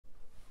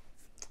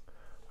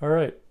All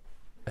right,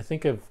 I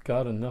think I've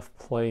got enough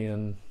play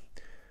in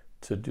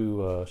to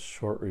do a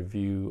short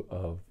review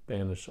of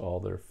Banish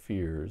All Their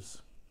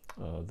Fears,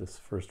 this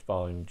first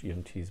volume,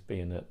 GMT's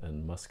Bayonet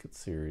and Musket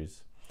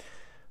series.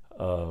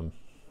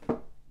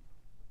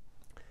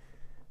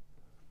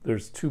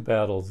 There's two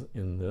battles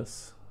in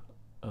this.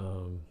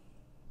 We'll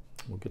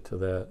get to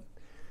that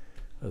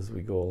as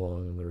we go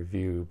along in the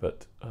review,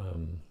 but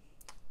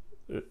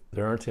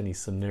there aren't any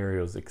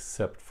scenarios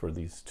except for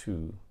these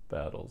two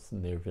battles,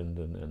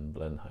 Neerwinden and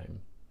Blenheim.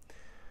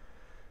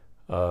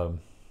 I'm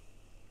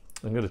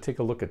going to take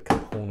a look at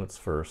components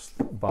first.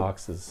 The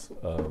box is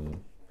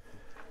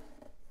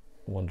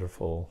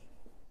wonderful,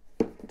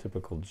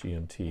 typical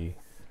GMT.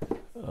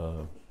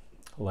 I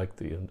like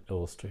the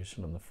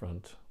illustration on the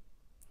front,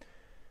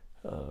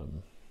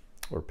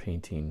 or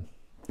painting.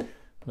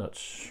 Not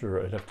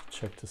sure, I'd have to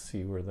check to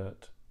see where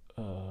that,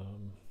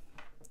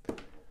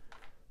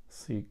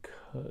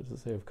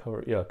 does it have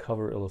cover? Yeah,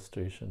 cover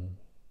illustration.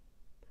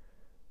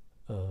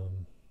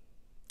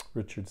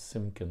 Richard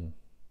Simkin.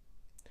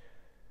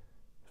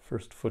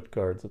 First foot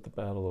guards at the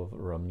Battle of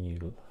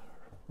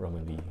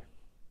Ramillies.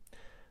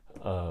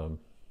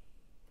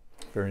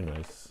 Very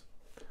nice.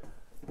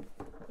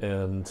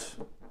 And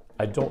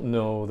I don't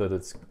know that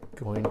it's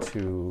going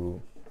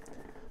to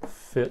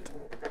fit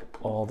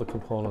all the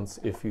components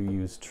if you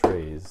use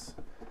trays.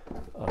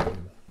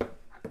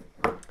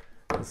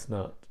 It's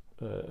not,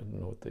 I don't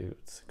know what they would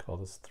call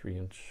this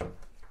 3-inch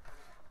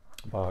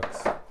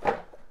box.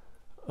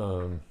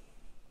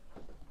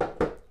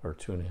 Or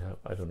 2.5,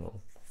 I don't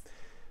know.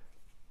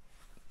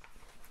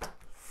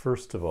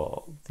 First of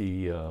all,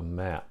 the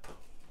map.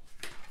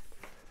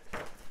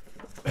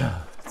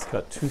 It's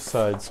got two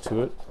sides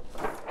to it,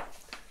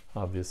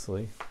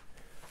 obviously.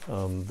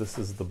 This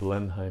is the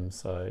Blenheim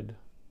side.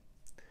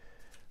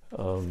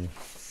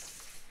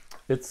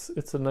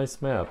 It's a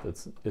nice map.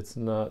 It's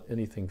not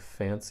anything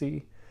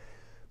fancy.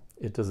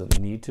 It doesn't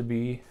need to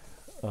be.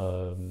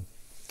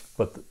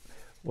 But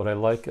what I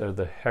like are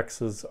the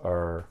hexes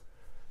are,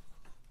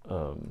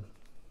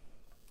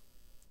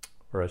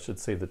 or I should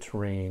say the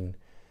terrain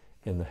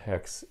in the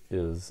hex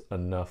is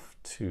enough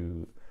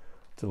to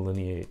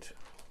delineate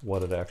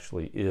what it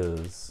actually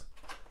is.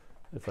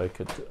 If I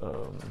could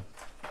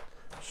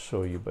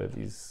show you by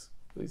these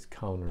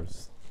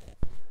counters.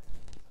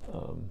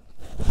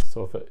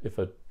 So if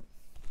a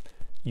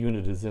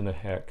unit is in a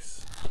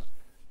hex,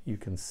 you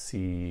can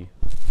see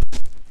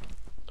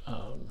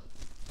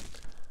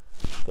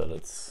that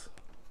it's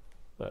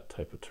that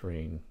type of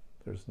terrain.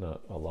 There's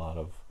not a lot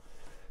of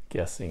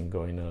guessing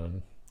going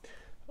on.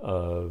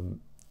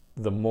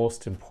 The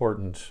most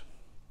important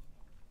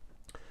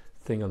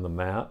thing on the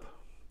map,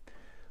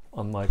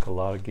 unlike a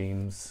lot of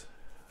games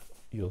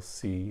you'll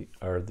see,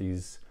 are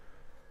these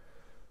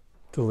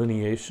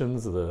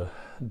delineations, the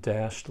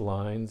dashed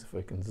lines. If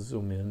I can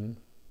zoom in,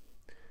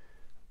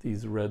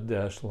 these red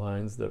dashed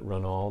lines that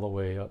run all the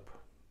way up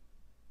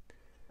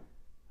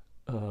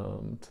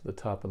to the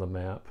top of the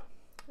map,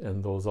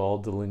 and those all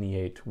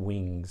delineate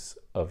wings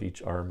of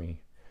each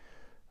army,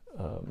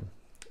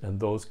 and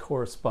those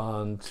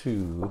correspond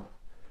to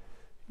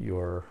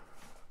your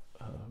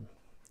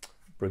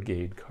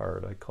brigade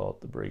card. I call it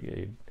the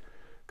brigade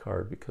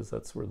card because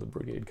that's where the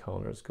brigade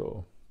counters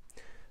go.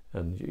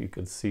 And you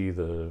can see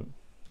the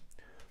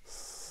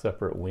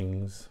separate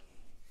wings.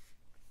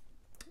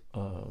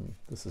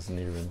 This is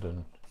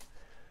Neerwinden.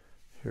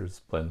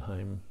 Here's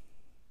Blenheim.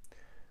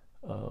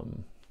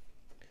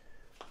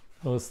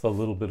 Notice a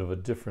little bit of a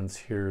difference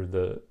here.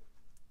 The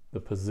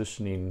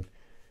positioning,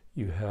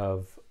 you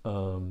have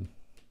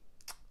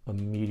a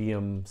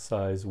medium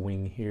size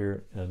wing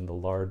here, and the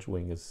large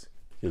wing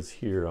is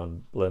here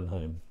on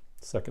Blenheim,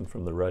 second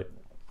from the right.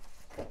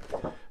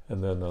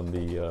 And then on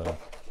the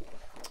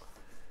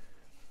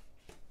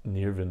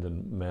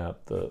Neerwinden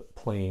map, the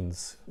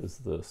plains is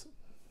the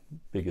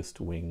biggest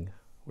wing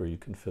where you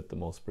can fit the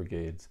most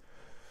brigades.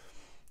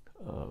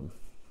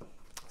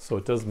 So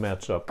it does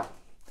match up,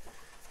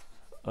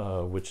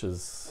 which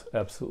is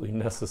absolutely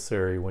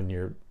necessary when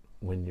you're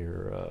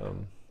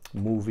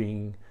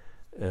moving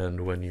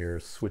and when you're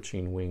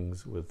switching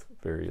wings with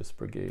various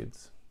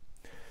brigades.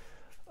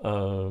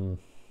 Again,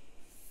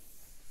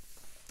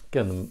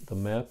 the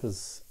map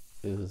is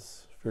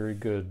very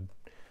good.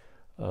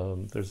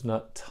 There's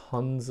not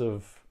tons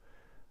of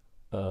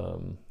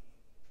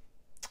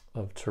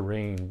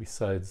terrain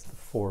besides the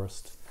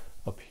forest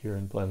up here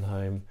in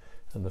Blenheim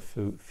and the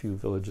few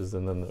villages,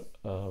 and then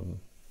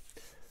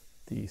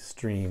the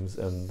streams,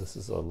 and this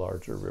is a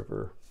larger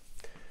river.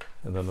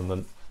 And then on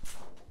the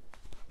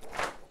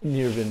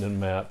Neerwinden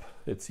map,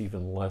 it's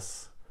even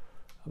less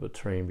of a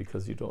terrain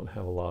because you don't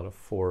have a lot of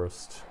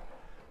forest,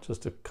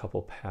 just a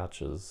couple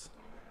patches.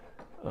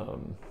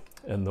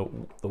 And the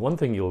one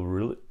thing you'll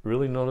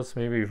really notice,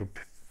 maybe for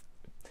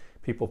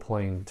people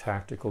playing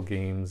tactical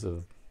games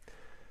of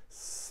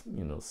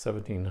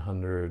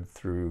 1700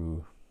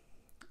 through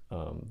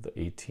the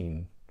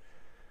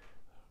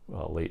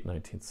late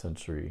 19th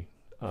century,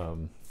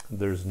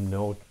 there's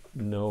no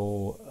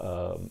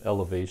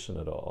elevation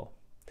at all.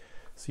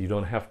 So you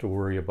don't have to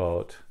worry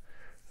about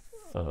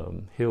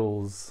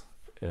hills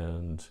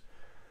and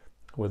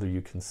whether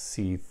you can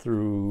see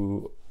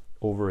through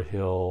over a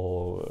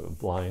hill,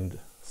 blind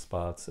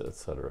spots,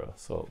 etc.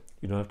 So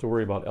you don't have to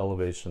worry about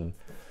elevation,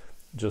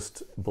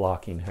 just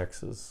blocking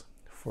hexes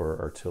for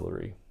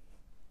artillery.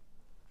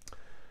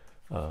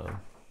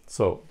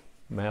 So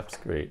map's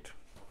great.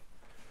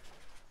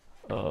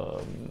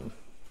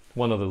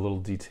 One other little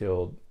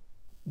detail,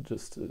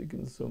 just so you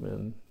can zoom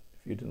in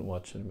if you didn't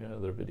watch any of my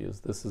other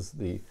videos. This is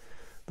the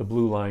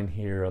blue line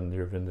here on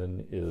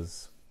Neerwinden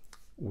is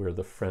where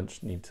the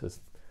French need to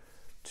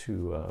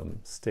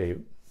stay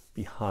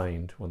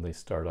behind when they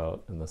start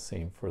out, and the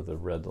same for the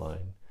red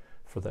line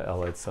for the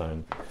Allied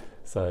side.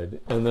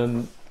 And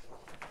then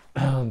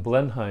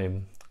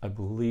Blenheim, I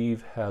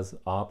believe, has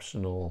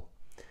optional.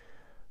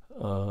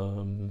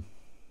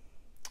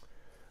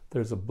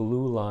 There's a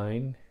blue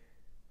line,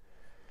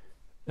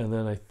 and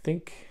then I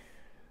think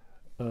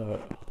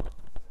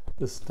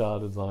this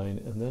dotted line,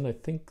 and then I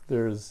think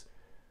there's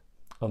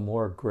a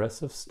more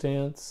aggressive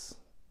stance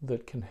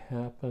that can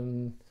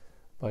happen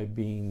by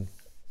being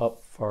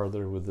up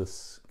farther with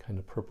this kind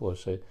of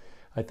purplish.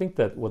 I think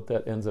that what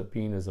that ends up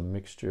being is a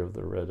mixture of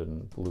the red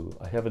and blue.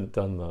 I haven't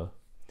done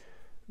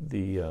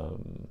the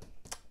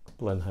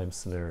Blenheim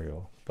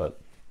scenario,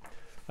 but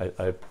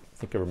I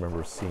think I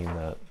remember seeing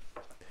that.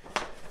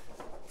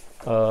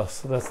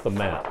 So that's the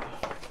map.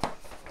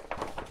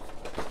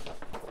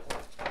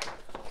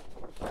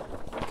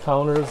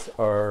 Counters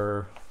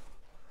are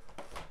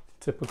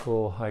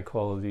typical high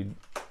quality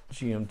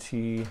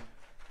GMT.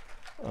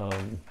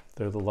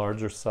 They're the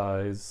larger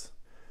size,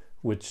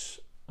 which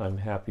I'm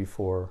happy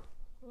for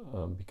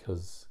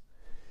because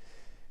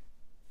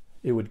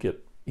it would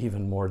get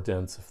even more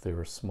dense if they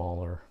were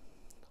smaller.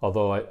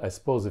 Although I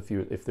suppose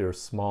if they were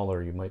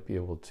smaller, you might be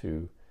able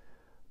to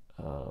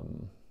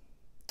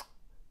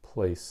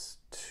place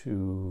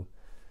two.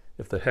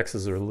 If the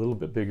hexes are a little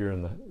bit bigger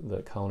and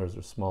the counters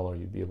are smaller,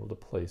 you'd be able to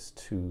place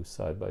two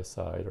side by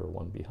side or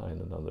one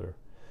behind another.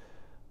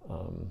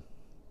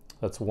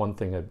 That's one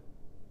thing I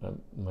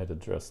might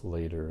address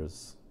later,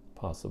 is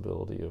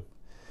possibility of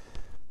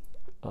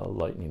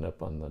lightening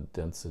up on the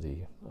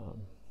density.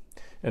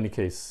 Any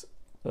case,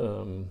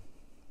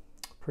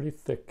 pretty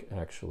thick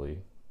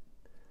actually.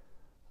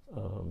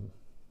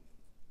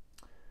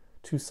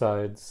 Two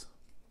sides.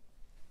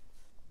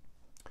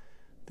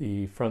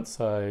 The front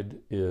side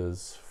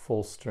is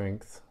full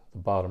strength. The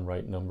bottom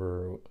right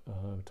number we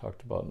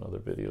talked about in other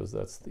videos,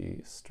 that's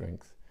the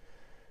strength,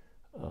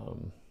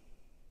 the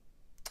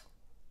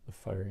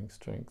firing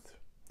strength.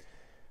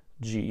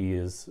 GE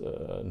is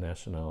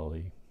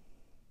nationality.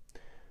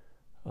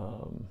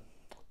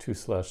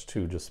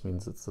 2/2 just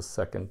means it's the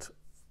second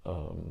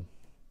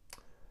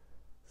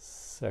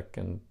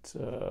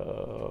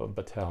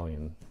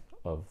battalion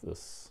of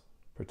this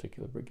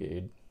particular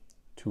brigade,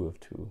 2 of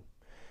 2.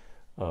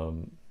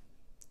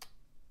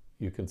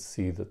 You can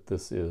see that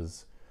this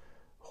is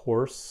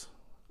horse.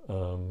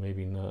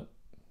 Maybe not.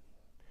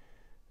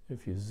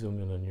 If you zoom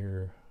in on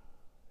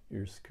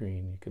your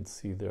screen, you can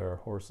see there are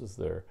horses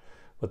there.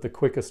 But the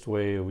quickest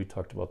way, we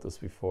talked about this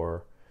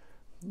before,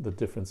 the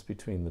difference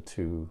between the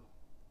two,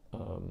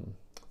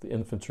 the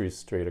infantry is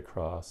straight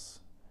across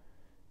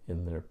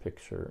in their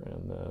picture,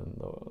 and then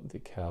the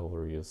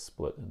cavalry is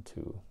split in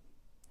two.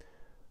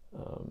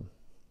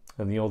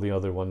 And the only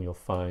other one you'll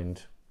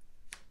find,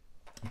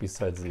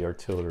 besides the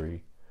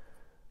artillery,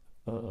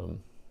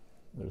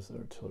 there's the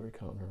artillery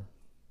counter,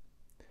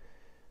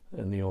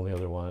 and the only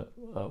other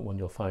one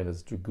you'll find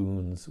is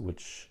dragoons,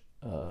 which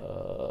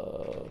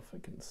if I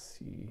can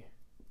see,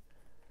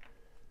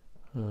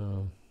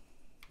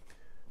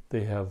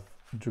 they have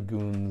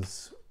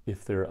dragoons.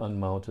 If they're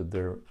unmounted,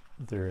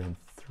 they're in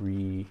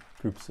 3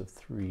 groups of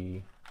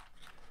 3.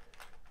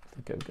 I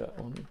think I've got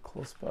one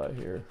close by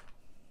here.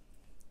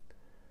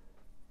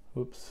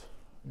 Oops,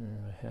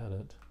 I had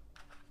it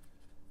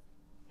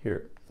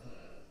here.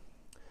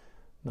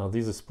 Now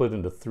these are split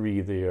into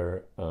 3. They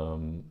are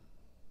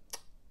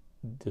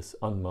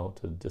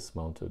unmounted,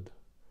 dismounted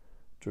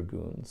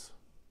dragoons,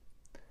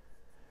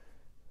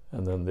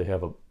 and then they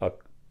have a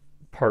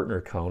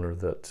partner counter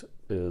that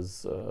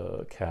is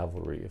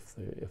cavalry if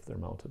they're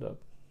mounted up.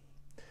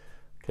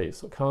 Okay,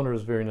 so counter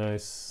is very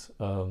nice.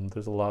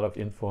 There's a lot of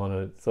info on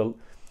it. So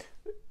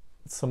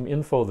some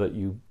info that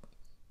you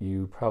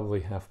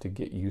probably have to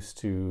get used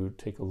to.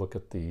 Take a look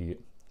at the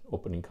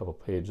opening couple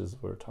pages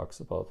where it talks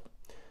about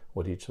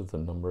what each of the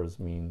numbers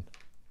mean,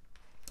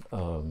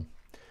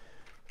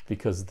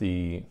 because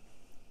the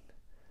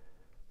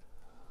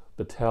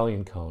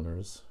battalion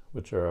counters,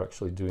 which are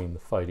actually doing the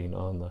fighting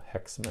on the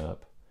hex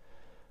map,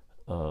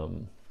 a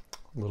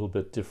little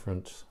bit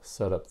different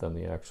setup than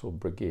the actual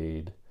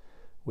brigade,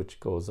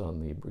 which goes on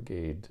the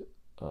brigade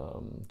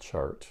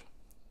chart,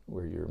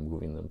 where you're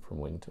moving them from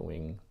wing to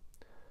wing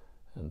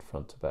and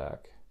front to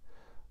back.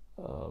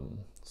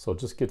 So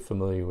just get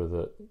familiar with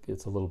it.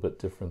 It's a little bit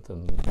different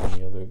than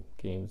many other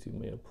games you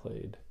may have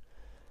played.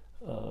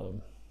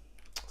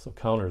 So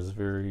counter is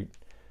very,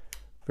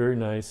 very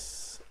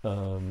nice.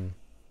 Kind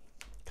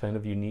kind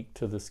of unique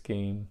to this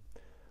game,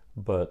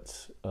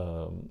 but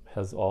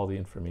has all the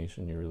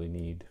information you really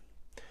need.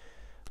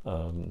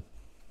 The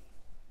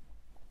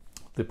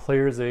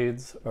player's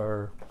aids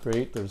are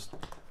great. There's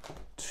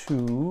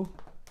 2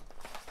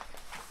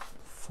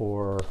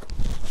 for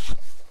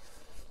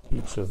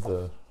each of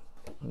the,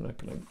 I'm not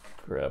going to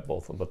grab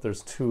both of them, but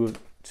there's two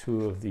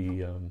of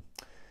the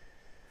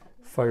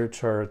fire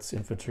charts,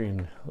 infantry,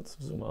 and let's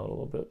zoom out a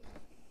little bit.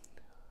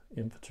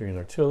 Infantry and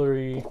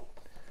artillery.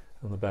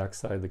 On the back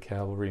side, the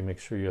cavalry. Make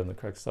sure you're on the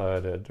correct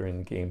side.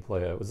 During the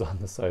gameplay, I was on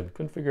the side.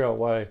 Couldn't figure out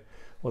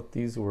what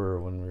these were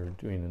when we were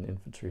doing an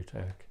infantry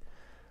attack.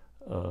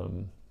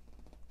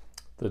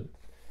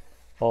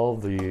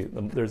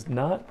 There's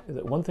not,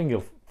 one thing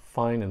you'll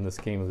find in this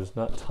game is there's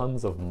not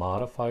tons of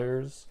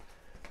modifiers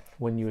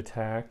when you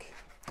attack.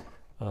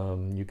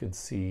 You can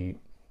see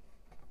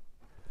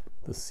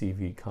the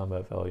CV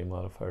combat value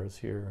modifiers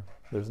here.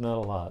 There's not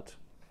a lot.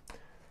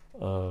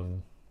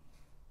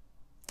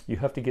 You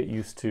have to get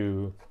used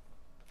to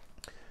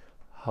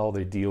how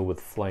they deal with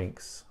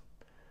flanks,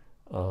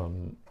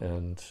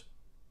 and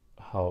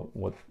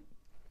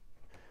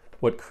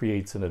what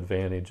creates an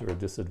advantage or a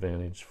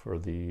disadvantage for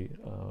the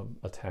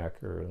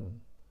attacker and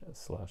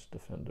slash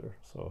defender.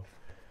 So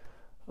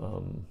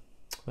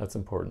that's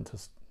important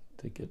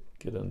to get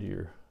under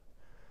your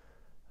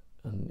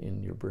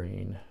in your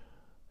brain.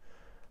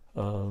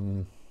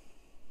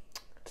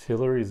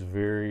 Artillery is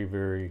very,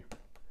 very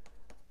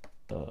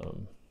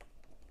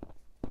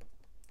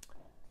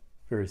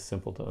very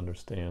simple to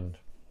understand.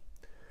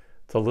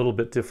 It's a little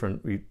bit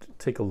different. We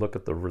take a look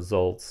at the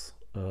results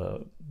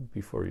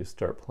before you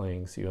start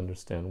playing, so you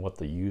understand what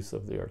the use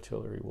of the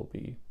artillery will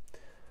be.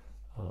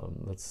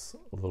 That's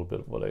a little bit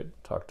of what I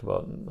talked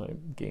about in my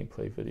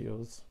gameplay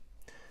videos,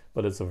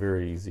 but it's a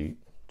very easy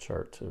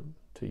chart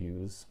to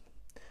use.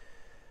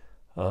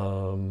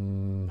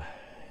 And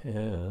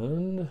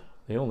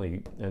you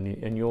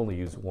only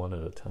use one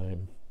at a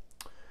time.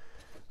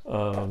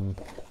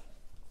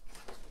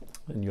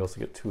 And you also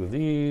get 2 of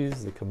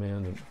these, the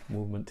command and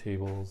movement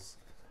tables.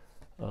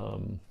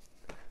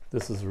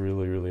 This is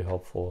really, really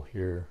helpful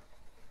here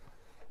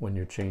when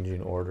you're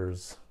changing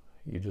orders.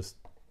 You just,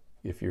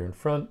 if you're in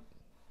front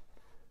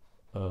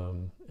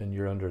and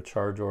you're under a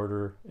charge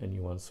order and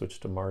you want to switch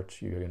to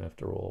march, you're going to have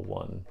to roll a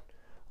 1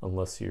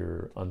 unless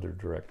you're under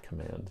direct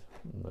command,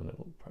 and then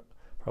it'll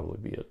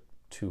probably be a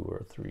 2 or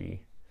a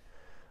 3.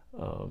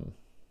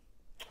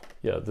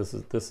 Yeah, this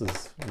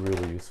is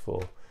really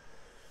useful.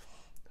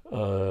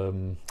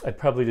 I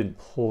probably didn't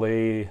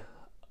play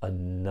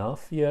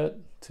enough yet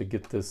to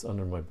get this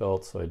under my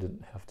belt, so I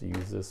didn't have to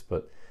use this,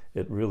 but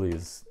it really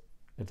is,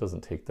 it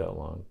doesn't take that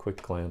long.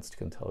 Quick glance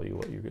can tell you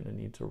what you're going to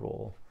need to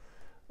roll.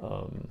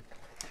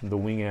 The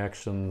wing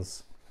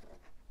actions,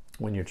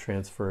 when you're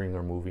transferring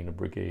or moving a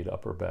brigade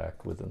up or back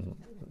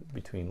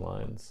between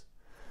lines.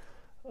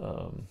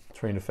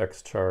 Terrain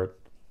effects chart,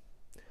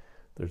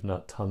 there's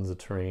not tons of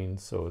terrain,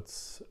 so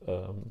it's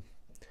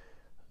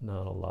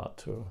not a lot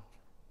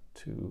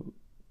to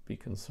be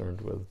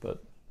concerned with,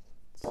 but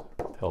it's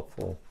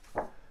helpful.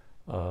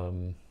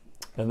 And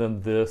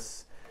then the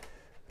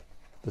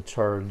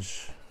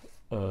charge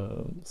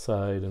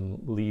side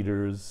and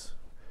leaders.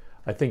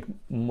 I think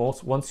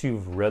once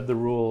you've read the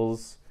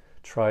rules,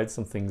 tried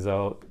some things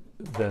out,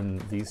 then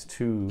these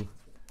 2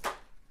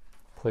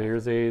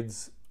 player's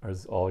aids are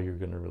all you're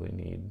going to really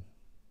need.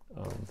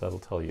 That'll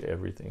tell you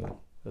everything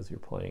as you're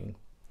playing,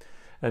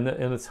 and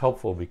it's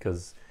helpful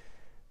because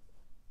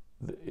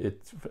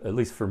at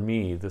least for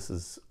me, this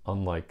is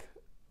unlike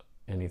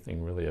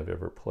anything really I've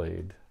ever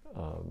played.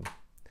 I'm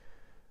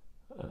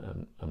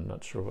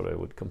not sure what I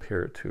would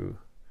compare it to.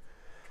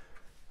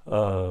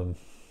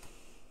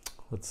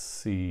 Let's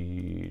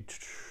see.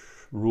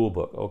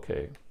 Rulebook.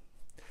 Okay.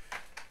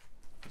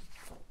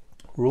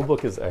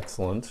 Rulebook is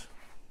excellent.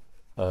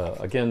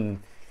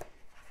 Again,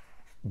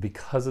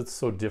 because it's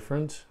so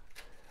different,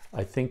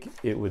 I think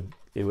it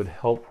would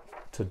help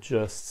to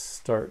just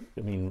start.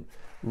 I mean,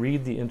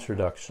 read the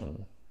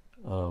introduction,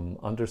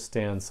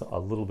 understand a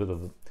little bit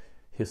of the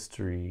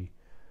history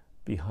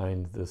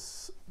behind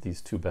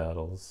these 2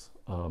 battles,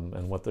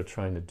 and what they're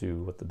trying to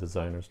do, what the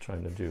designer's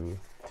trying to do,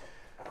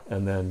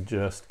 and then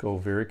just go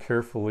very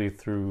carefully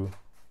through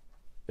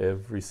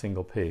every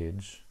single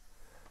page.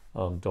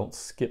 Don't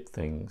skip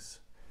things.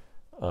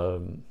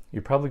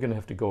 You're probably going to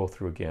have to go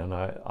through again.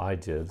 I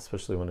did,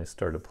 especially when I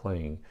started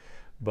playing,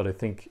 but I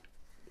think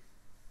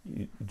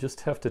you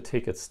just have to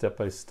take it step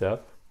by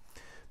step,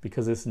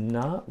 because it's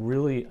not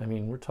really, I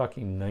mean, we're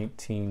talking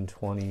 19,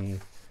 20,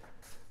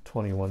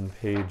 21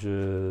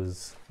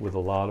 pages with a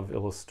lot of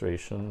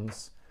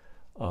illustrations,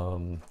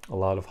 a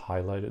lot of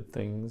highlighted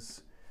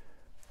things.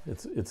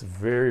 It's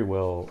very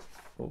well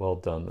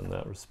done in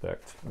that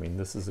respect. I mean,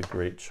 this is a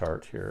great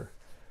chart here,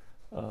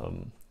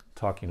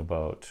 talking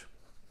about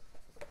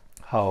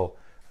how,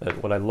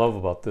 what I love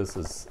about this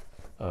is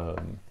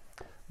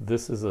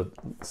a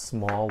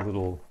small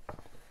little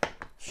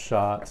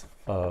shot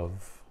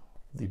of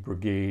the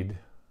brigade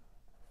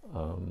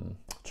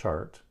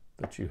chart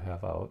that you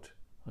have out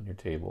on your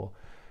table,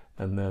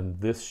 and then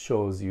this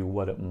shows you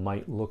what it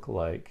might look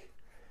like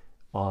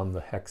on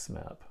the hex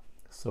map.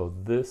 So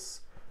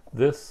this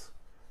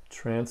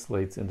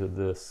translates into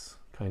this,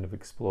 kind of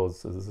explodes.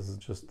 So this is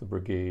just the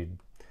brigade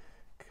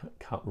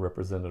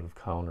representative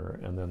counter,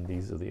 and then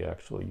these are the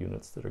actual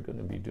units that are going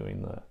to be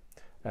doing the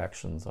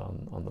actions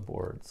on the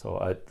board.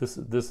 So this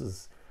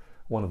is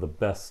one of the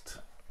best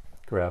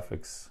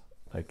graphics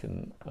I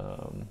can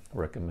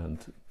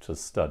recommend to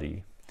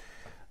study.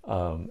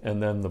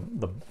 And then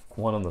the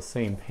one on the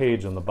same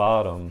page on the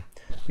bottom,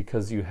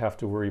 because you have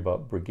to worry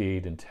about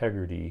brigade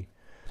integrity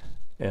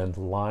and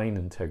line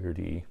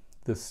integrity,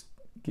 this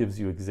gives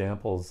you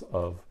examples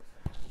of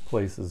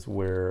places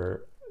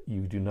where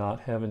you do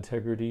not have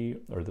integrity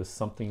or there's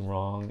something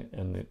wrong,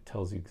 and it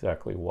tells you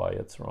exactly why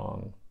it's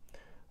wrong.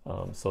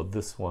 So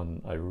this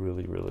one I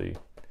really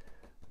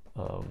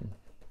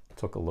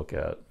took a look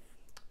at.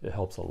 It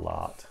helps a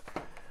lot.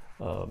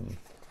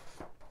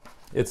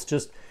 It's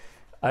just,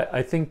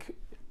 I think,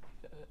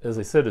 as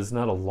I said, it's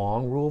not a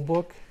long rule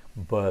book,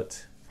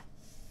 but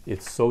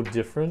it's so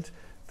different.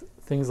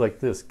 Things like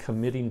this,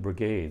 committing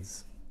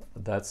brigades,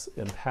 that's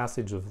in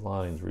passage of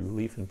lines,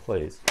 relief in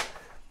place.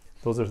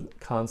 Those are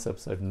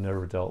concepts I've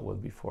never dealt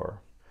with before.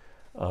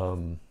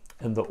 And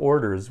the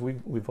orders, a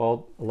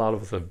lot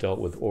of us have dealt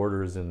with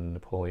orders in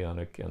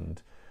Napoleonic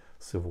and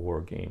Civil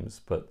War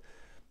games, but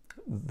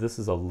this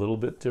is a little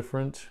bit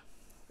different.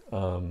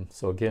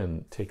 So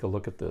again, take a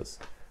look at this.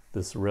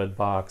 This red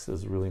box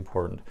is really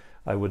important.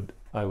 I would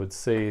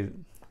say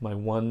my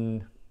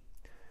one,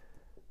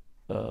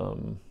 I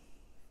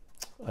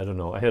don't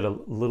know, I had a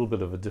little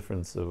bit of a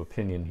difference of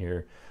opinion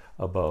here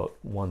about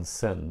one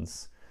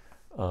sentence,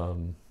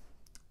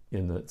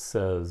 in that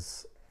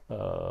says,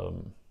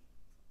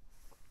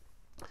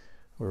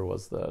 where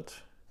was that?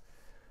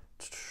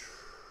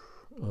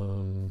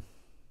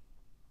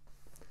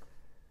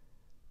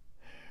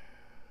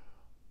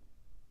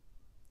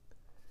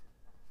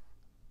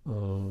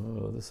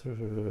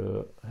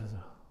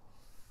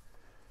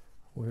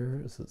 Where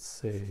does it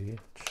say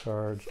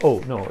charge? Oh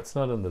no, it's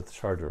not in the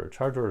charge order.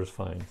 Charge order is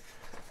fine.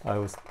 I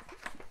was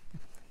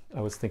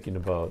thinking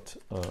about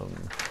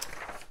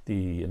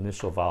the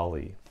initial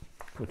volley,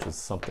 which is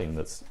something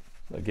that's,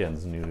 again,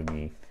 is new to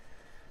me.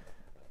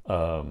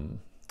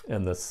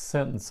 And the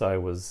sentence I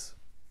was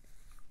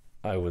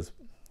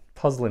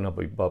puzzling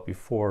about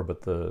before,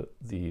 but the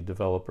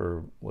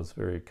developer was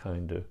very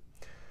kind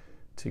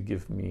to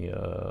give me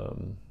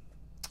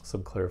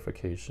some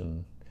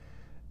clarification.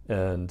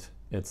 And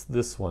it's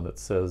this one. It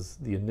says,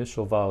 the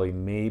initial volley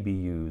may be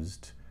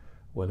used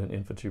when an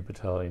infantry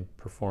battalion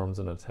performs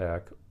an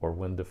attack or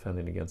when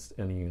defending against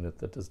any unit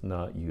that does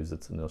not use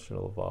its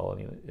initial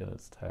volley in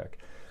its attack.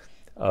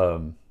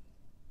 And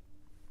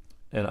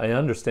I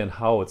understand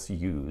how it's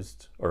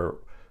used, or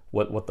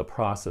what the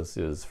process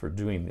is for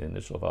doing the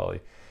initial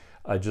volley.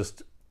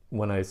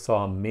 When I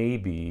saw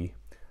maybe,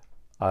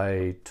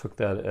 I took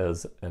that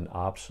as an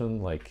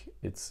option, like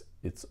it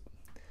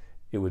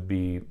would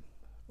be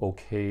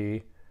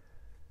okay,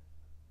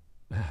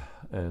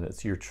 and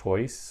it's your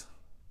choice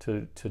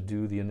to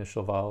do the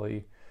initial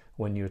volley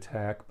when you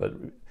attack. But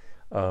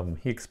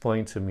Mike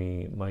explained to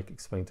me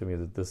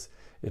that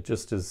it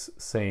just is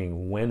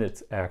saying when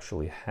it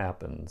actually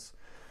happens.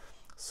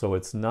 So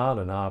it's not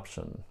an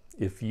option.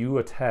 If you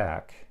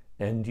attack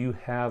and you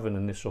have an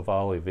initial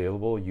volley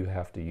available, you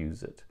have to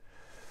use it.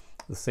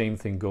 The same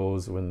thing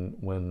goes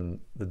when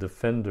the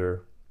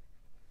defender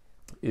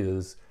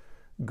is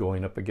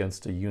going up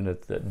against a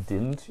unit that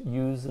didn't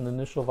use an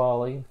initial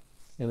volley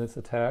in its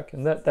attack.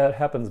 And that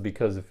happens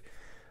because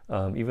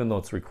even though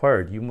it's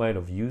required, you might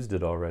have used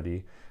it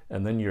already,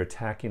 and then you're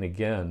attacking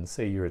again.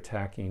 Say you're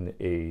attacking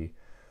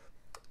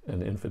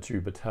an infantry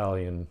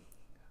battalion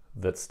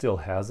that still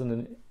has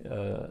an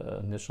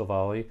initial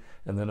volley,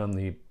 and then on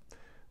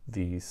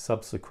the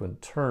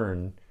subsequent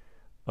turn,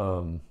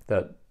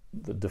 that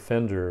the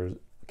defender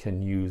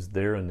can use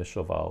their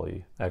initial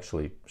volley,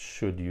 actually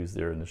should use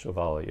their initial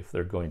volley if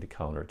they're going to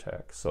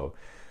counterattack. So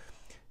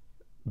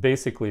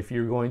basically, if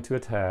you're going to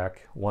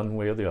attack one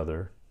way or the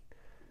other,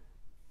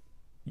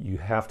 you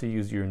have to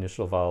use your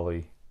initial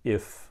volley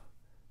if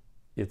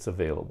it's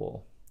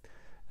available.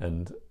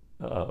 And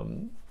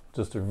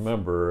just to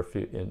remember,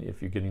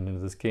 if you're getting into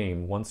this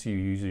game, once you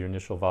use your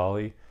initial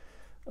volley,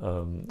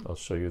 I'll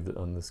show you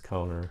on this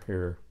counter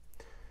here,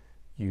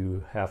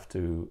 you have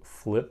to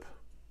flip,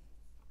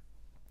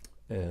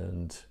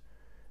 and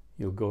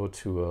you'll go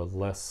to a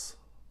less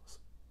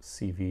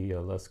CV, a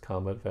less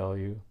combat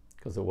value,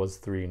 because it was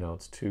 3, now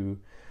it's 2.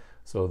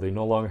 So they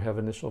no longer have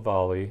initial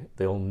volley.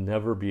 They'll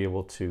never be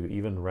able to,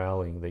 even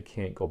rallying, they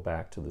can't go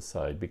back to the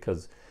side,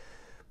 because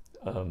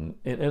and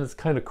it's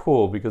kind of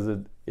cool because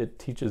it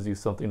teaches you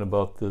something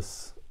about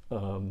this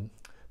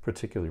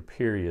particular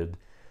period,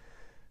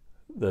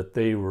 that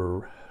they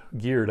were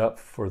geared up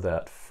for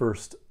that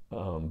first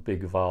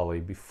big volley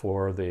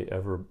before they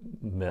ever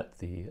met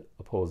the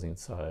opposing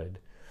side.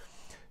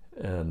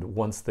 And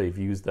once they've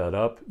used that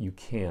up, you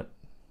can't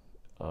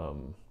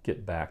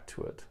get back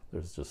to it.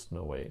 There's just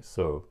no way.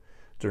 So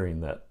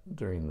during that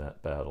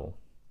battle.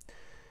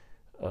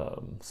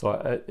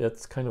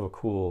 It's kind of a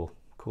cool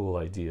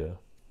idea.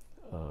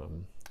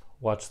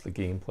 Watch the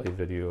gameplay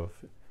video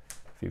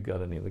if you've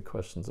got any other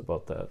questions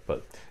about that.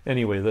 But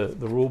anyway,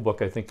 the rule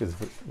book I think is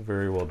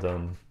very well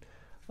done.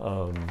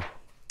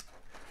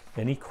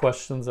 Any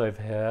questions I've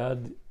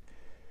had,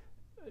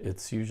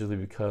 it's usually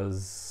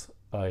because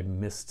I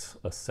missed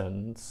a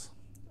sentence.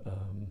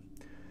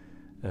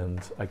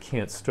 And I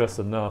can't stress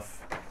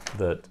enough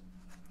that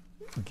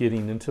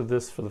getting into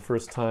this for the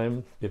first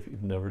time, if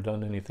you've never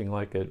done anything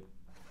like it,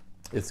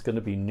 it's going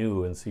to be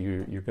new, and so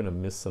you're going to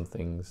miss some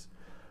things,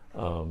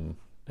 and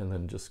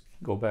then just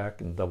go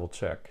back and double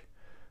check.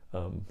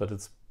 But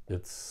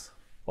it's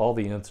all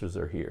the answers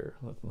are here.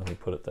 Let me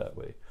put it that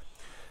way.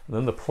 And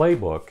then the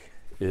playbook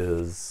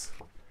is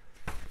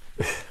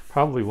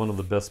probably one of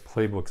the best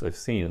playbooks I've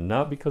seen, and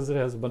not because it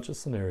has a bunch of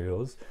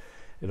scenarios.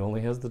 It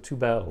only has the 2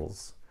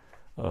 battles.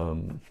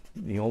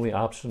 The only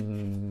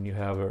option you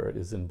have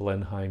is in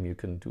Blenheim. You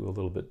can do a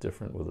little bit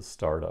different with a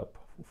startup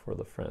for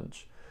the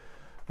French.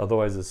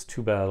 Otherwise, it's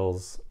 2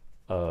 battles,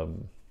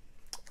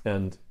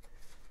 and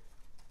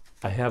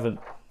I haven't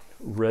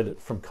read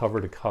it from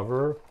cover to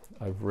cover.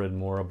 I've read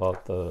more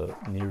about the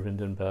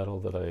Neerwinden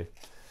battle that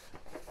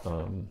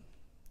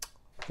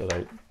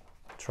I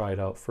tried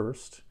out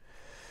first,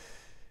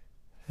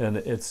 and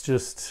it's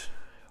just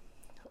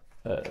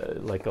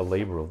like a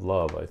labor of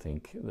love, I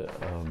think.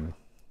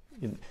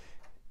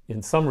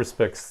 In some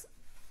respects,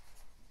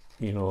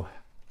 you know,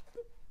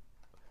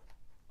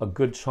 a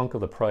good chunk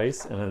of the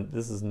price, and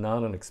this is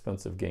not an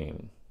expensive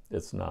game.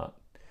 It's not,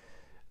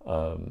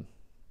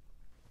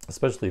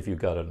 especially if you've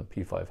got it in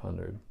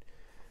P500.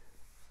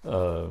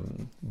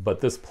 But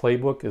this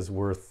playbook is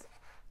worth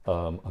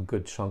a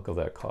good chunk of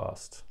that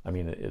cost. I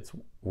mean, it's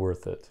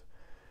worth it.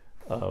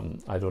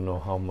 I don't know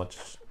how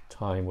much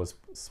time was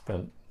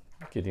spent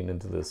getting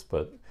into this,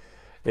 but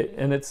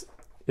it's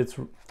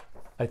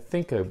I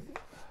think a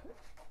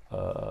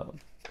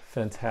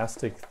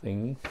fantastic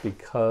thing,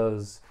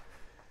 because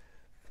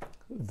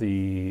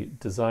the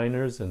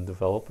designers and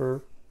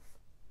developer,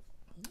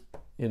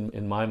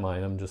 in my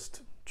mind, I'm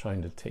just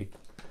trying to take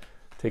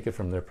it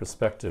from their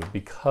perspective,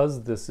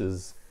 because this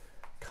is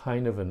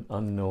kind of an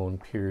unknown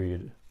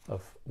period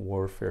of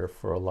warfare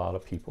for a lot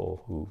of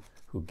people who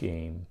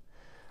game.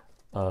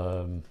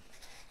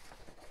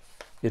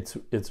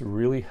 It's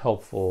really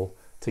helpful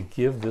to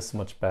give this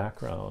much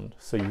background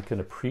so you can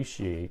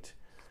appreciate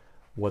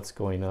what's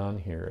going on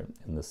here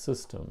in the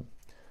system.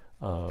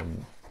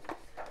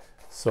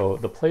 So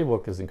the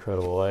playbook is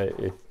incredible.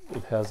 It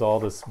has all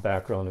this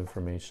background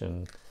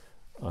information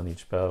on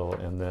each battle,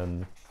 and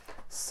then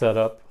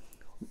setup.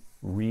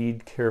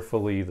 Read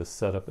carefully the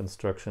setup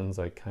instructions.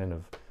 I kind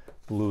of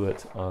blew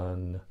it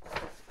on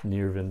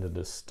Neerwinden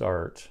to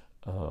start,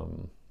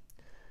 and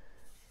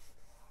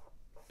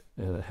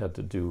it had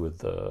to do with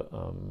the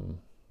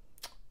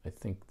I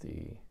think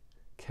the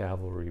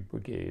cavalry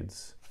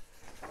brigades.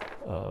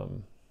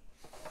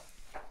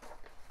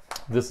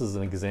 This is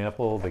an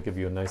example. They give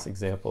you a nice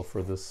example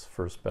for this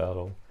first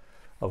battle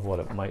of what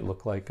it might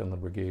look like on the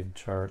brigade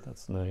chart.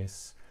 That's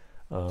nice.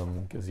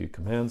 Gives you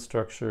command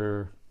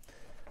structure.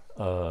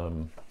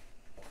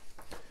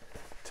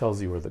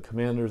 Tells you where the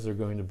commanders are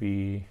going to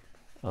be.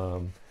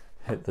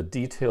 The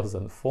details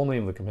on the full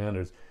name of the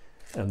commanders,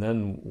 and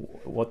then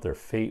what their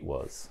fate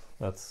was.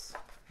 That's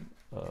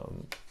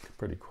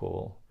pretty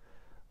cool.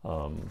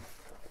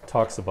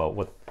 Talks about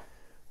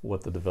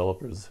what the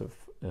developers have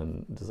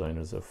and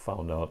designers have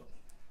found out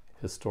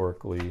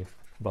historically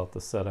about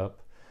the setup.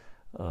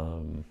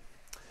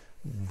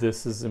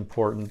 This is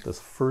important. This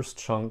first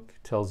chunk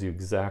tells you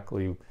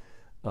exactly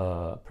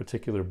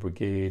particular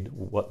brigade,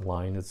 what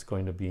line it's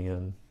going to be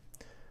in,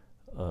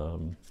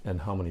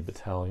 and how many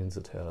battalions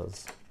it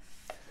has.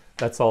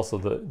 That's also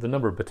the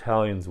number of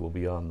battalions will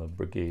be on the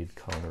brigade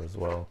counter as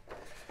well.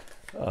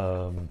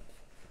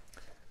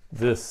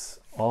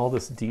 All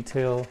this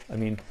detail, I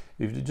mean,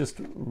 if you just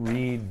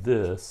read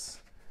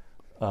this,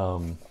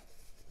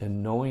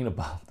 and knowing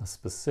about the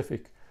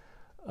specific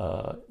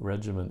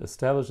regiment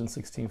established in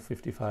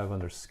 1655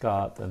 under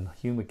Scott, then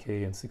Hugh Mackay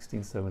in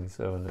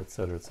 1677,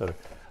 etc., etc.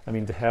 I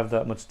mean, to have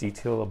that much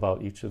detail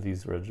about each of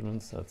these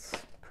regiments, that's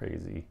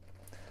crazy.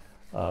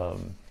 Now,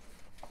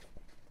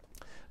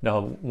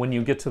 when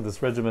you get to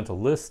this regimental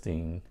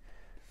listing,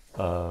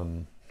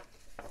 some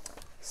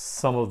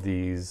of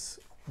these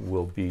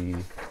will be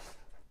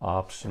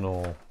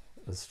optional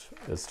as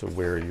to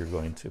where you're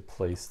going to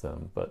place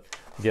them. But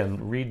again,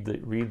 read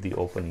the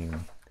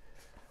opening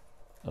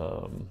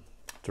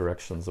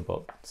directions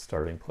about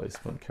starting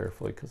placement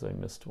carefully, because I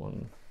missed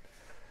one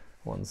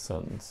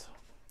sentence.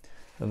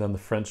 And then the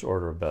French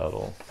order of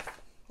battle,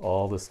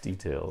 all this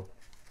detail.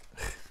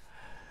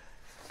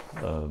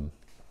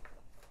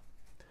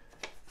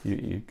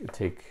 You could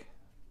take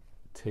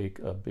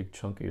a big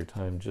chunk of your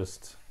time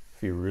just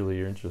if you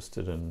really are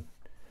interested in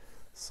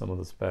some of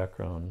this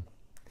background.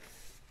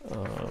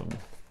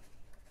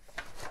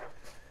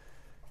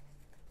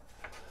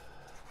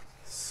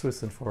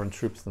 Swiss and foreign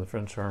troops in the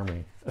French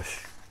army.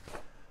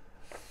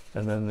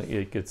 And then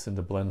it gets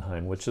into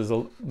Blenheim, which is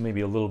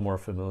maybe a little more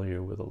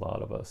familiar with a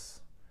lot of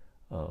us.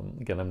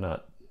 Again, I'm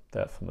not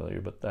that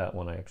familiar, but that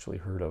one I actually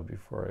heard of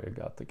before I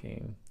got the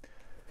game.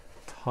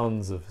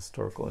 Tons of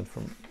historical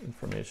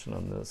information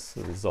on this,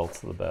 the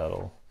results of the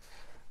battle,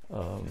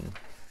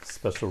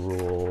 special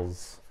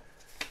rules,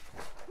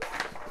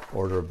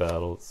 order of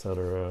battle,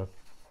 etc.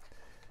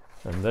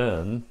 And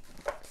then,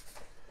 I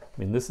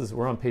mean,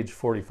 we're on page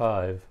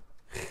 45.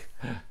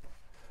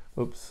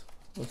 Oops,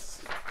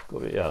 let's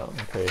go, yeah,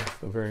 okay,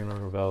 the variant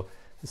order of battle.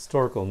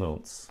 Historical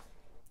notes.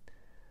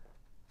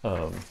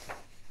 Look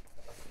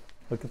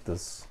at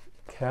this,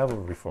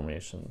 cavalry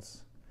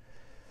formations.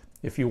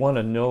 If you want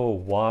to know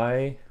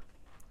why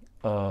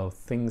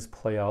things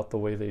play out the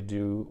way they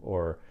do,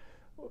 or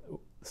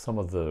some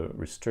of the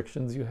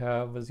restrictions you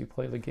have as you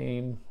play the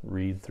game,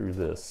 read through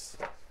this.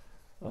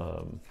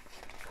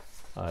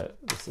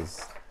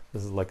 This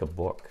is like a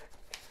book.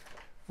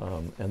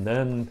 And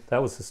then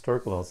that was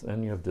historical notes, and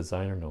then you have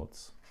designer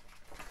notes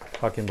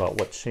talking about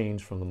what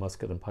changed from the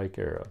musket and pike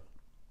era,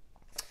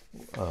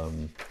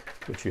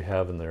 which you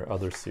have in their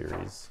other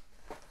series,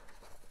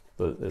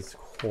 but it's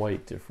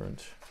quite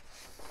different.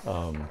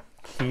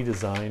 Key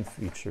design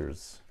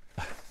features.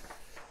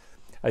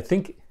 I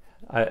think,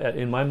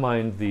 in my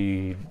mind,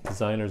 the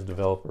designer's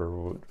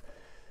developer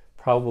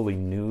probably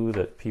knew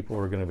that people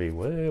were going to be,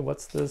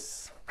 what's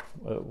this?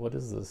 What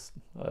is this?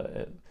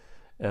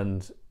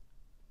 And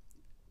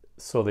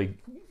so they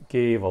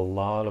gave a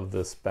lot of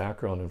this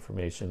background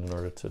information in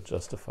order to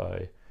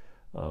justify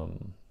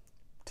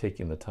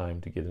taking the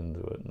time to get into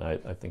it. And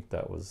I think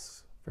that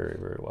was very,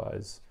 very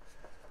wise.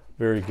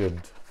 Very good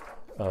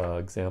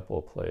example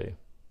of play.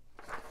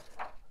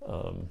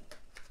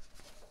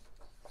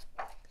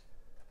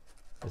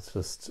 It's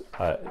just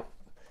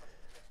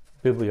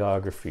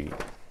bibliography,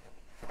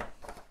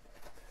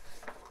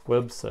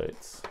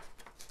 websites,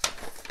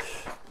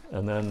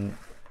 and then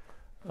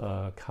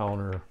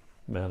counter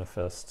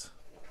manifest,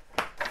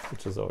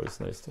 which is always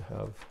nice to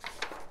have.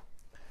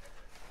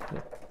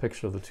 A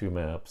picture of the two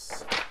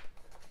maps,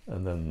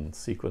 and then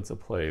sequence of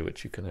play,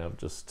 which you can have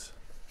just.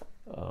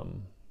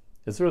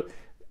 It's really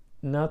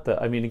not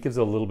that. I mean, it gives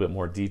a little bit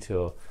more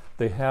detail.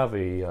 They have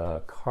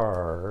a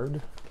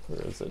card.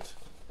 Where is it?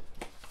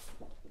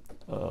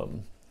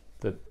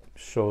 That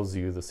shows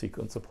you the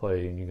sequence of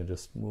play, and you can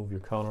just move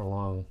your counter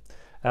along.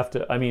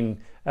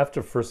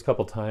 After first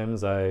couple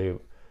times, I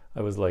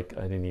was like,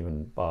 I didn't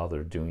even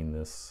bother doing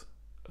this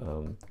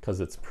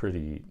because it's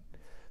pretty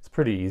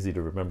easy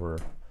to remember.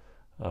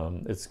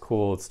 It's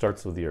cool. It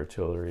starts with the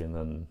artillery, and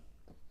then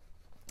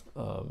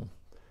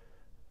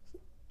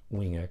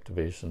wing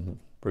activation,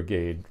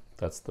 brigade.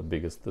 That's the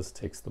biggest. This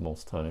takes the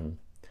most time,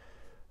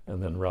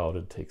 and then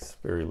routed takes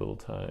very little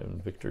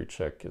time. Victory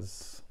check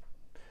is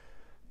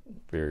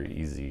very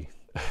easy.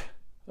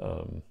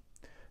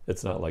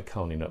 It's not like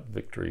counting up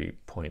victory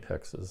point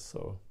hexes.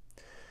 So,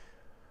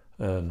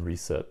 and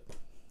reset,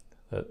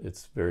 that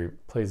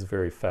plays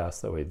very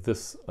fast that way.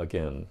 This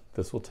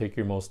will take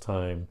your most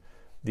time.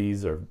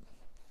 These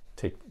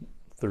take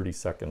 30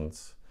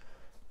 seconds.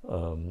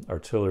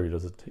 Artillery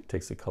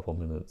takes a couple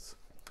minutes.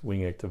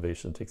 Wing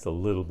activation takes a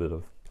little bit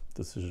of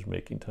decision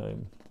making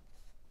time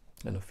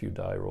and a few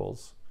die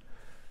rolls.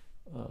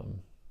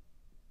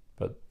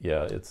 But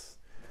yeah, it's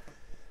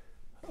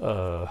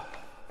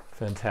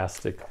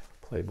fantastic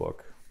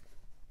playbook,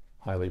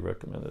 highly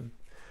recommended.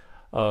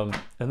 And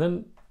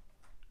then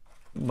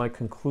my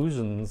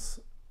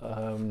conclusions,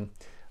 I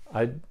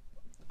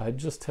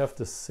just have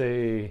to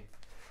say,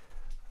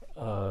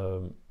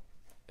 well,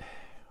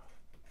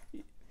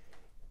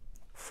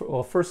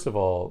 first of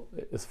all,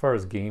 as far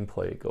as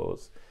gameplay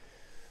goes,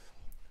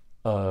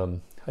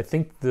 I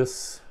think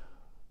this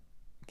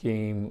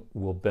game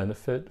will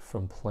benefit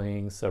from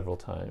playing several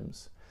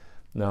times.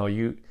 Now,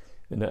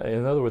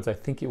 in other words, I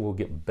think it will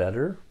get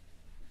better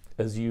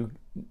as you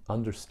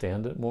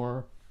understand it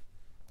more.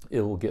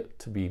 It will get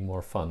to be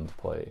more fun to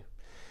play.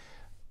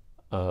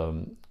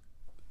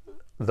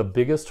 The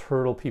biggest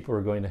hurdle people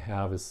are going to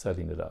have is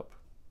setting it up.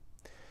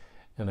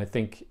 And I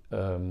think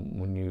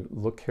when you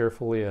look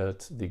carefully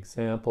at the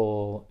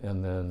example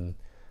and then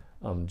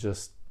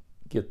just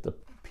get the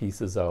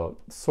pieces out,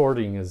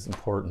 sorting is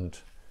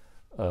important.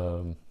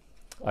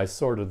 I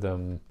sorted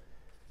them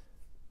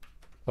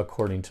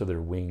according to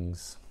their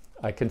wings.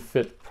 I can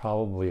fit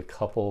probably a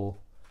couple.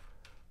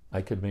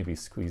 I could maybe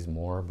squeeze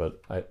more,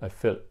 but I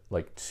fit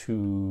like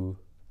 2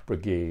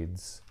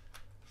 brigades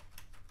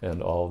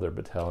and all their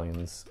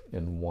battalions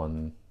in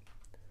one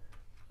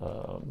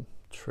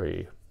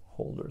tray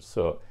holder.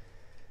 So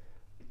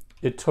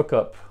it took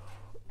up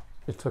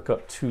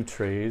 2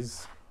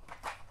 trays.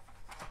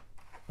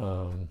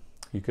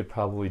 You could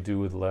probably do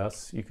with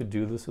less. You could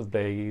do this with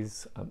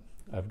baggies.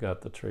 I've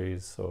got the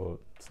trays, so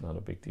it's not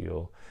a big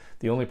deal.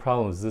 The only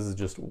problem is this is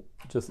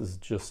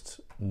just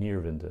near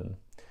Minden.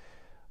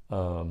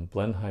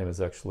 Blenheim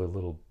is actually a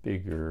little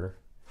bigger,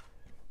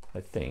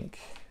 I think.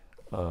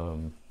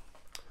 Although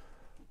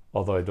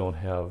I don't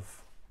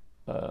have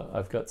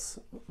I've got,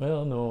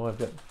 well, no, I've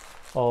got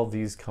all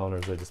these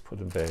counters I just put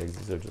in bags.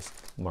 These are just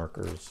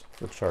markers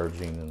for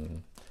charging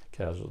and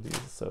casualties,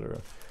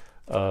 etc.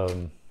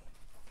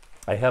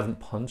 I haven't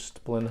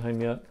punched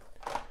Blenheim yet.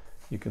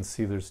 You can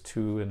see there's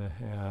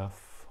 2.5,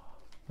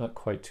 not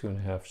quite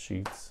 2.5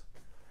 sheets.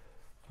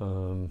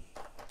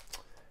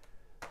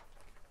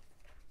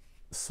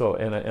 So,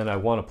 and I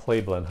want to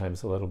play Blenheim,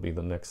 so that'll be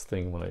the next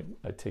thing when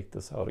I take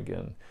this out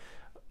again.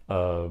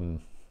 I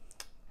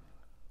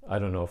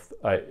don't know if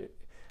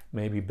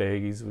maybe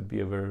baggies would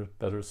be a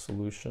better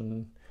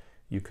solution.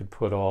 You could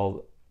put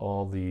all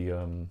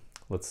the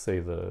let's say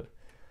the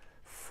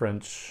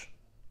French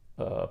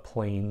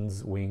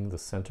planes wing, the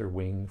center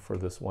wing for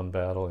this one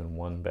battle in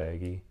one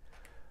baggie.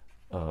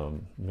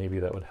 Maybe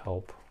that would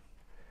help.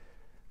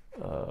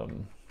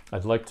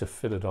 I'd like to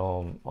fit it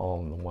all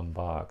in the one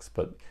box,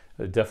 but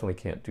I definitely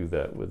can't do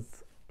that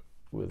with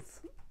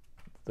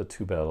the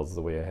two battles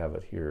the way I have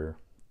it here.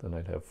 Then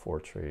I'd have 4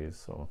 trays.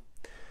 So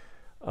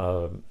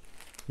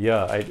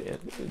yeah,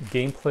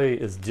 gameplay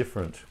is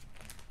different,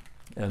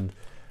 and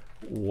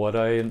what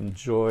I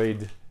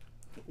enjoyed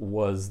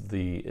was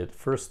at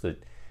first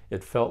that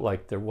it felt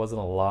like there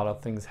wasn't a lot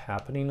of things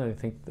happening. I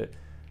think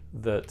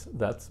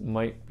that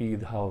might be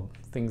how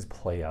things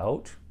play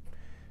out.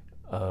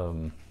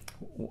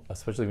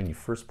 Especially when you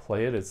first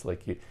play it, it's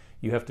like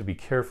you have to be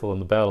careful in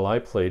the battle I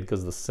played,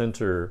 because the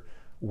center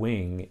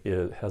wing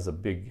has a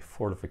big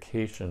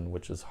fortification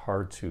which is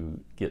hard to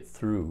get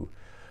through,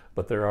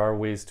 but there are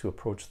ways to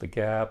approach the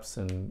gaps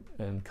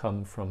and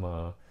come from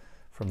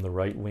the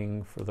right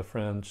wing for the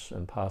French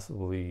and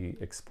possibly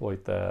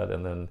exploit that.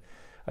 And then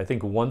I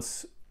think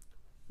once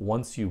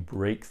you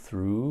break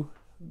through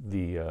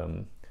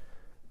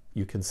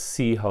you can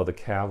see how the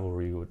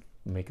cavalry would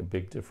make a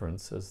big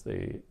difference as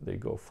they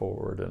go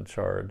forward and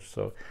charge.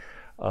 So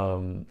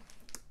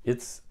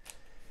it's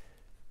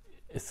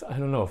I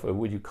don't know if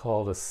would you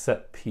call it a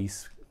set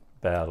piece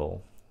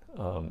battle.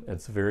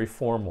 It's very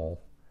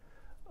formal,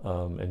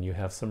 and you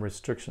have some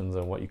restrictions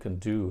on what you can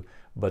do,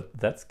 but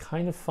that's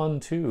kind of fun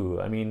too.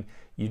 I mean,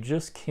 you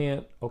just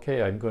can't,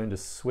 okay, I'm going to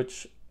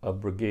switch a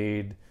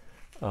brigade.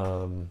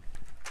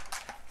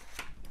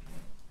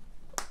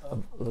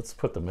 Let's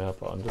put the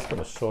map on. I'm just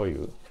going to show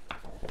you.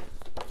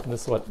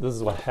 This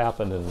is what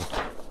happened in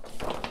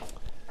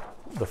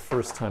the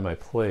first time I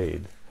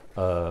played.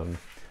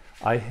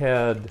 I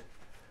had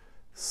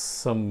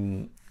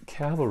some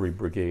cavalry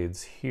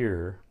brigades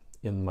here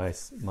in my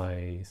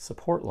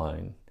support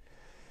line,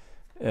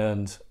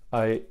 and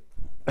I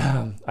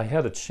I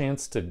had a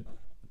chance to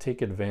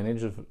take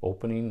advantage of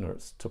opening or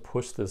to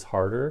push this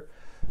harder,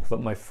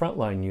 but my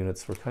frontline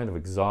units were kind of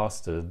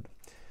exhausted.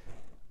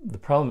 The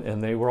problem,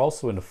 and they were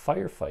also in a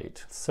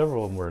firefight.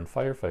 Several of them were in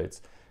firefights,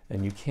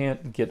 and you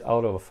can't get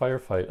out of a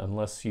firefight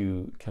unless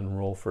you can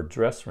roll for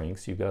dress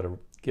ranks. You got to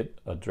get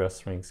a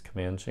dress ranks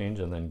command change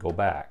and then go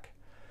back.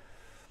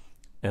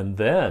 And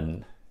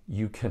then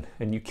you can't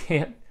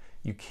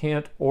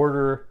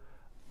order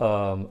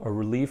a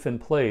relief in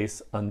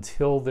place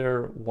until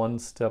they're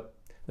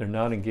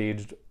not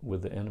engaged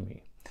with the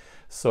enemy.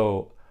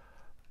 So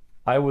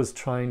I was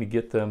trying to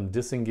get them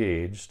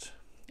disengaged,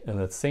 and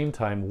at the same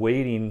time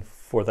waiting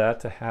for that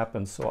to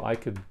happen so I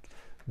could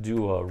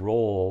do a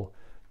roll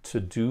to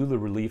do the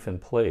relief in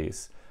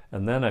place.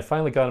 And then I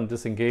finally got them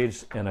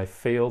disengaged, and I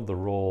failed the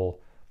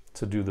roll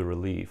to do the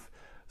relief.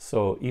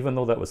 So even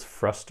though that was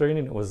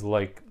frustrating, it was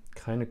like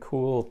kind of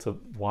cool to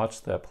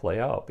watch that play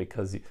out,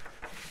 because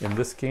in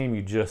this game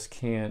you just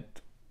can't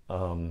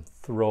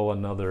throw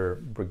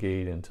another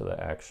brigade into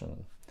the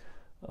action.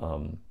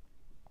 And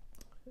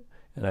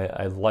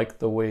I like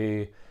the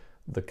way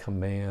the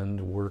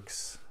command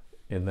works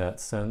in that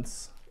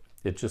sense.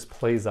 It just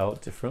plays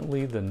out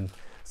differently than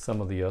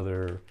some of the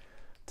other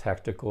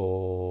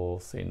tactical,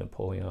 say,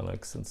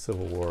 Napoleonics and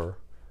Civil War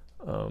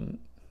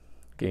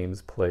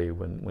games play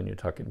when you're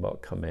talking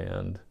about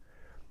command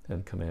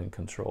and command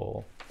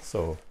control.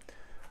 So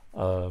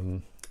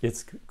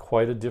it's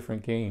quite a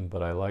different game,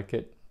 but I like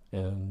it,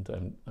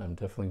 and I'm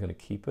definitely going to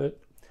keep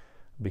it,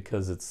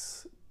 because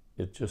it's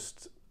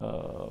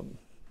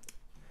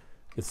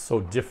so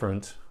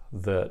different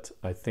that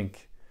I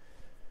think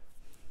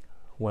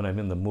when I'm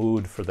in the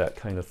mood for that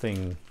kind of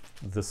thing,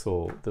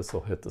 this'll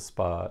hit the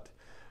spot,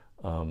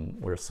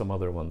 where some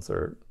other ones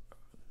are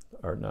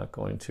not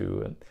going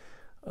to.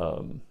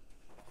 And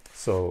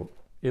so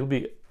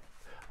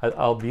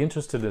I'll be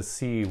interested to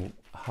see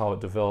how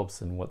it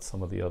develops and what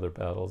some of the other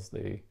battles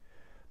they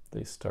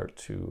start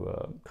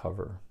to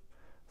cover.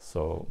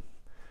 So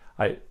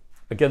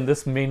again,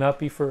 this may not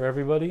be for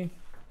everybody,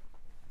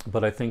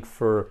 but I think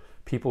for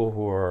people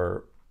who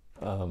are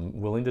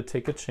willing to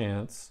take a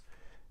chance,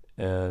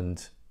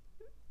 and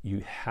you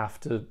have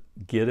to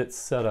get it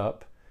set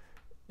up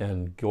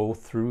and go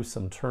through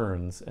some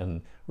turns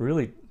and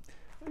really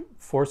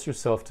force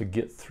yourself to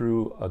get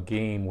through a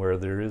game where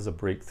there is a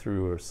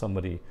breakthrough, or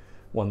somebody,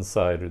 one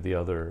side or the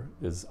other,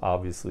 is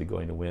obviously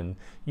going to win.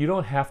 You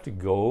don't have to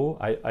go.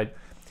 I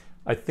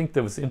think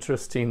that was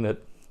interesting that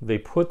they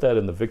put that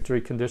in the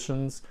victory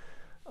conditions.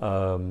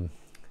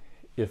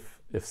 If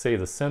if say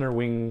the center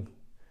wing,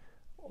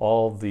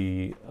 all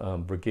the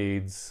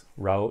brigades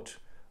rout,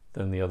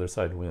 then the other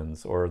side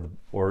wins, or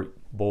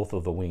both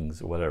of the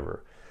wings or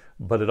whatever.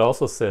 But it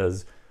also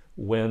says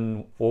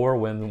when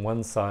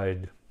one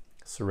side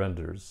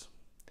surrenders.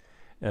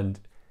 And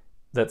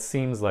that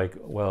seems like,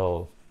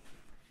 well,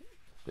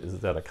 is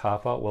that a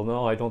cop-out? Well,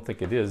 no, I don't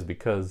think it is,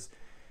 because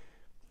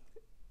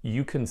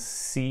you can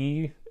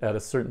see at a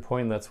certain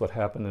point, and that's what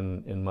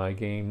happened in my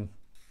game,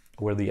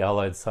 where the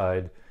Allied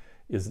side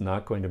is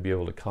not going to be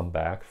able to come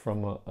back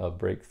from a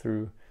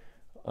breakthrough.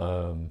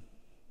 And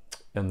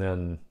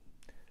then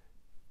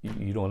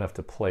you don't have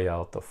to play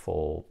out the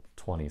full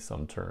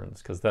 20-some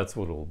turns, because that's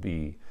what it will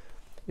be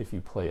if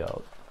you play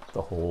out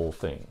the whole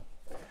thing.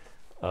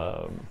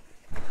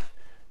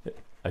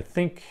 I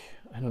think,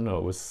 I don't know,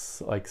 it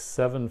was like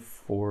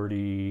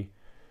 740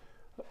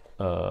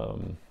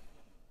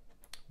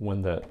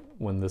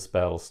 when this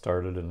battle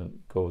started, and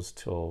it goes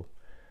till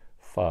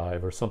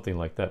 5 or something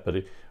like that,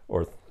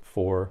 or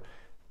 4.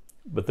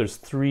 But there's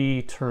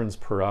 3 turns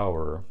per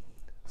hour,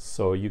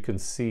 so you can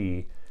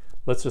see.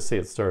 Let's just say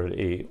it started at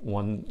 8.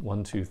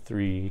 1, 2,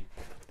 3,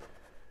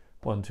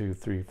 1, 2,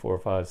 3, 4,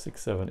 5,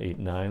 6, 7, 8,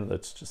 9.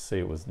 Let's just say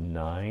it was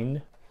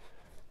 9.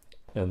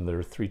 And there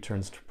are 3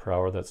 turns per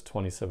hour. That's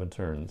 27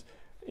 turns.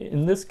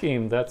 In this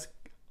game, that's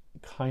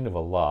kind of a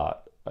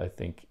lot. I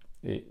think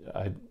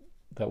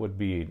that would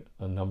be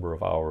a number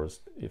of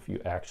hours if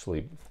you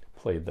actually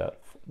played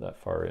that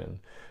far in.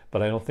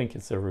 But I don't think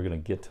it's ever going to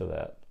get to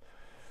that.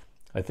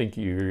 I think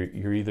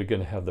you're either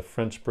going to have the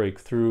French break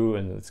through,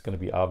 and it's going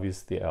to be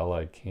obvious the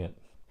Allied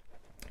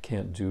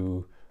can't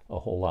do a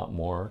whole lot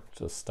more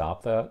to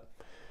stop that,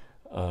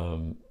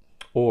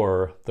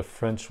 or the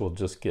French will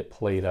just get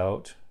played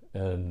out,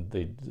 and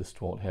they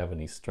just won't have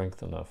any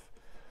strength enough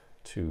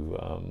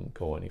to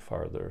go any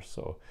farther.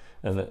 So,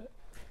 and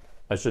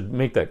I should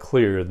make that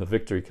clear in the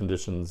victory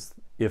conditions.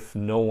 If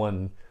no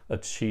one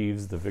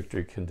achieves the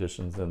victory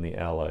conditions, then the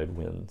Allied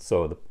win.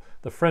 So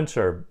the French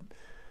are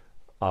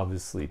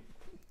obviously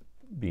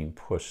being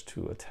pushed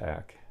to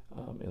attack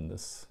in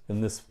this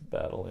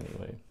battle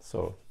anyway.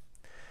 So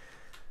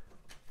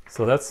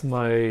that's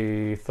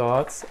my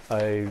thoughts.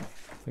 I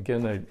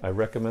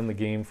recommend the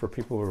game for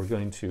people who are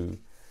going to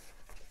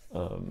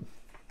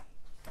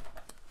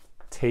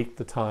take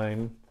the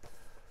time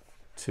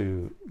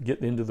to get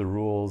into the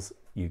rules.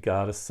 You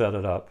got to set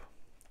it up,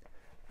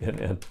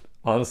 and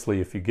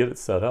honestly, if you get it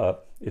set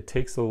up, it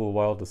takes a little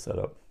while to set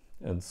up.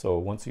 And so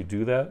once you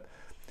do that,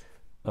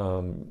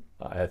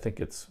 I think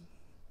it's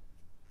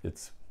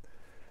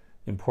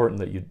important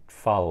that you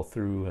follow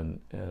through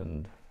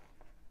and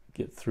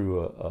get through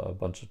a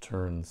bunch of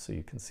turns so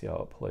you can see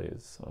how it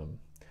plays.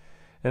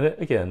 And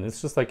again,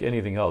 it's just like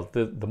anything else.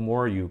 The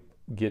more you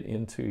get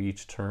into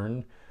each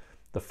turn,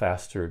 the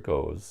faster it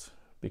goes,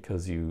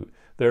 because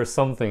there are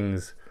some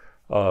things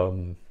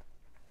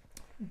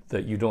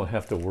that you don't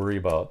have to worry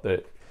about.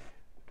 That,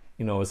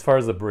 as far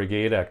as the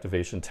brigade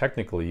activation,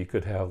 technically you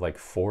could have like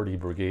 40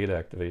 brigade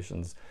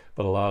activations,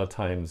 but a lot of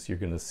times you're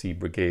going to see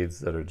brigades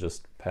that are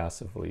just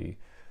passively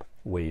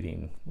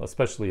waiting,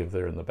 especially if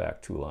they're in the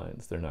back 2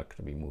 lines. They're not going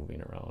to be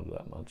moving around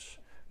that much,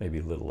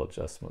 maybe little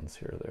adjustments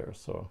here or there.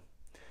 So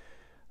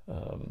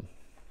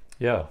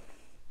yeah,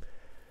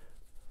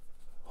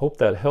 hope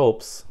that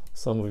helps.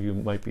 Some of you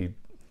might be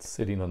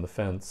sitting on the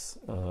fence,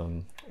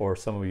 or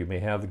some of you may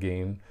have the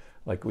game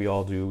like we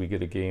all do. We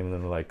get a game and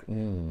then we're like,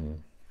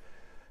 am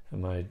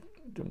I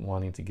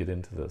wanting to get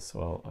into this?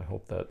 Well, I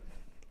hope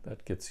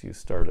that gets you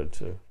started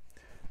to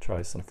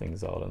try some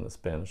things out on this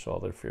Banish All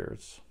Their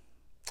Fears.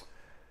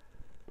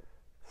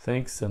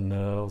 Thanks, and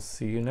I'll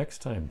see you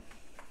next time.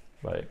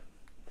 Bye.